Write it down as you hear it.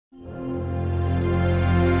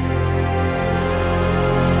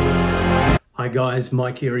guys,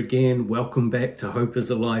 Mike here again. Welcome back to Hope is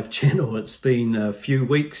Alive channel. It's been a few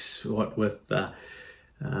weeks, with a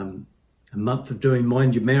month of doing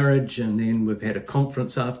Mind Your Marriage, and then we've had a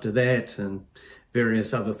conference after that and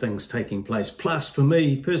various other things taking place. Plus, for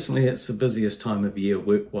me personally, it's the busiest time of year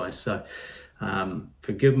work-wise, so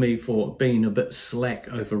forgive me for being a bit slack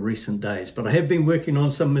over recent days. But I have been working on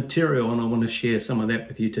some material and I want to share some of that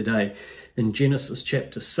with you today. In Genesis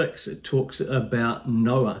chapter 6, it talks about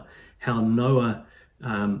Noah, how Noah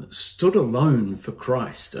stood alone for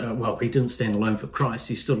Christ. Well, he didn't stand alone for Christ,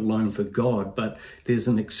 he stood alone for God, but there's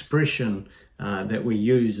an expression that we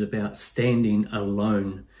use about standing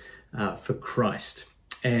alone for Christ.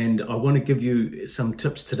 And I want to give you some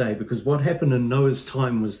tips today, because what happened in Noah's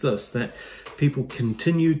time was this, that people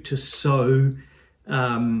continued to sow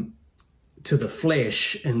to the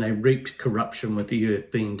flesh, and they reaped corruption with the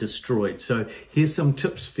earth being destroyed. So here's some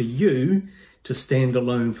tips for you to stand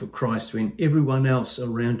alone for Christ when everyone else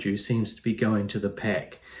around you seems to be going to the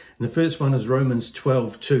pack. And the first one is Romans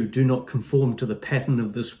 12:2. Do not conform to the pattern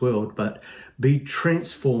of this world, but be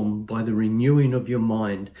transformed by the renewing of your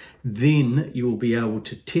mind. Then you will be able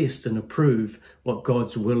to test and approve what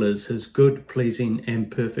God's will is, his good, pleasing,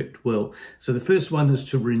 and perfect will. So the first one is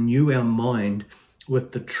to renew our mind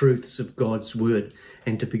with the truths of God's word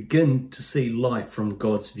and to begin to see life from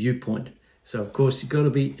God's viewpoint. So, of course, you've got to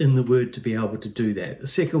be in the Word to be able to do that. The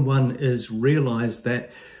second one is realize that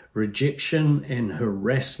rejection and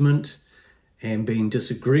harassment and being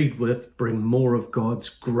disagreed with bring more of God's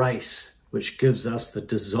grace, which gives us the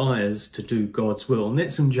desires to do God's will. And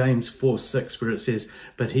that's in James 4:6, where it says,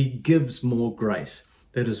 but he gives more grace.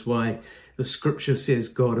 That is why the scripture says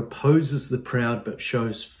God opposes the proud but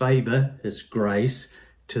shows favor, his grace,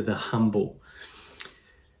 to the humble.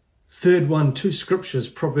 Third one, two scriptures,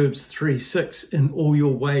 Proverbs 3:6, in all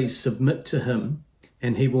your ways submit to him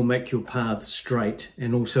and he will make your paths straight.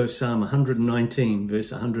 And also Psalm 119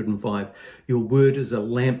 verse 105, your word is a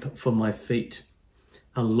lamp for my feet,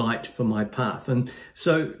 a light for my path. And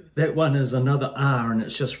so that one is another R, and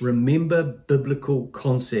it's just remember biblical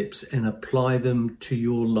concepts and apply them to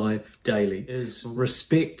your life daily. Is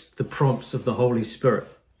respect the prompts of the Holy Spirit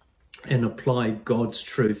and apply God's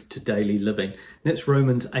truth to daily living. That's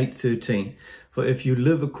Romans 8:13. For if you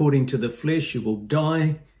live according to the flesh, you will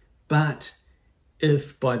die. But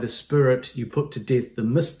if by the Spirit you put to death the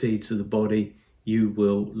misdeeds of the body, you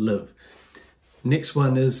will live. Next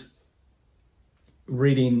one is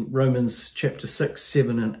reading Romans chapter 6,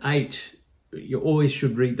 7, and 8. You always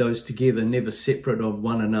should read those together, never separate of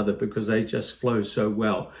one another, because they just flow so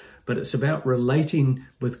well. But it's about relating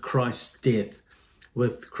with Christ's death,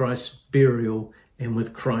 with Christ's burial, and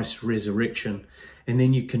with Christ's resurrection. And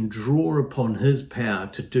then you can draw upon his power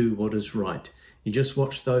to do what is right. You just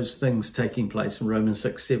watch those things taking place in Romans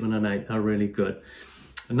 6, 7, and 8 are really good.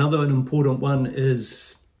 Another important one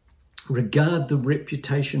is regard the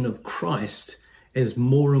reputation of Christ as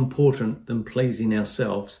more important than pleasing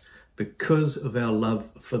ourselves because of our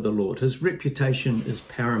love for the Lord. His reputation is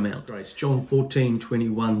paramount. Grace. John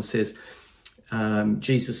 14:21 says,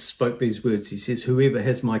 Jesus spoke these words. He says, whoever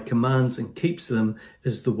has my commands and keeps them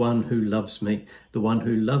is the one who loves me. The one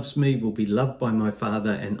who loves me will be loved by my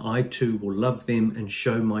Father, and I too will love them and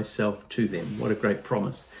show myself to them. What a great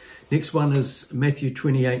promise. Next one is Matthew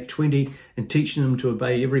 28:20, and teaching them to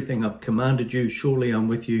obey everything I've commanded you. Surely I'm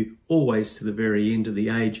with you always to the very end of the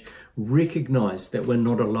age. Recognize that we're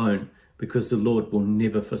not alone, because the Lord will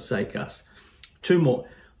never forsake us. Two more.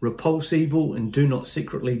 Repulse evil and do not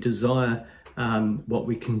secretly desire what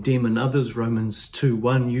we condemn in others. Romans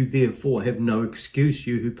 2:1, you therefore have no excuse,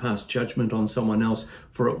 you who pass judgment on someone else,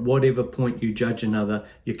 for at whatever point you judge another,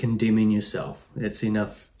 you're condemning yourself. That's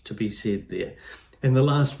enough to be said there. And the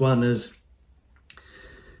last one is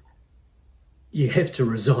you have to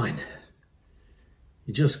resign.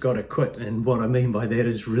 You just got to quit. And what I mean by that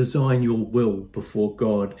is resign your will before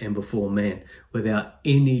God and before man without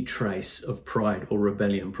any trace of pride or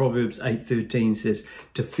rebellion. Proverbs 8:13 says,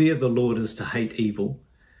 to fear the Lord is to hate evil.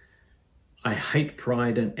 I hate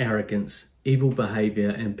pride and arrogance, evil behavior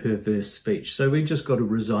and perverse speech. So we just got to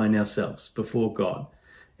resign ourselves before God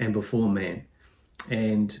and before man.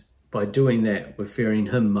 And by doing that, we're fearing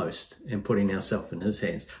him most and putting ourselves in his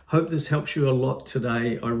hands. Hope this helps you a lot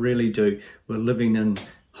today. I really do. We're living in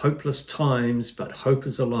hopeless times, but hope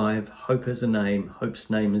is alive. Hope has a name. Hope's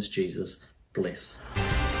name is Jesus. Bless.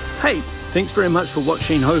 Hey, thanks very much for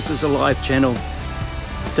watching Hope is Alive channel.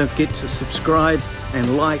 Don't forget to subscribe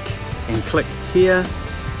and like and click here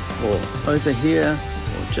or over here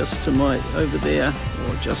or just to my over there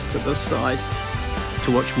or just to this side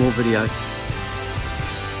to watch more videos.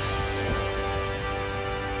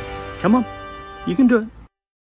 Come on. You can do it.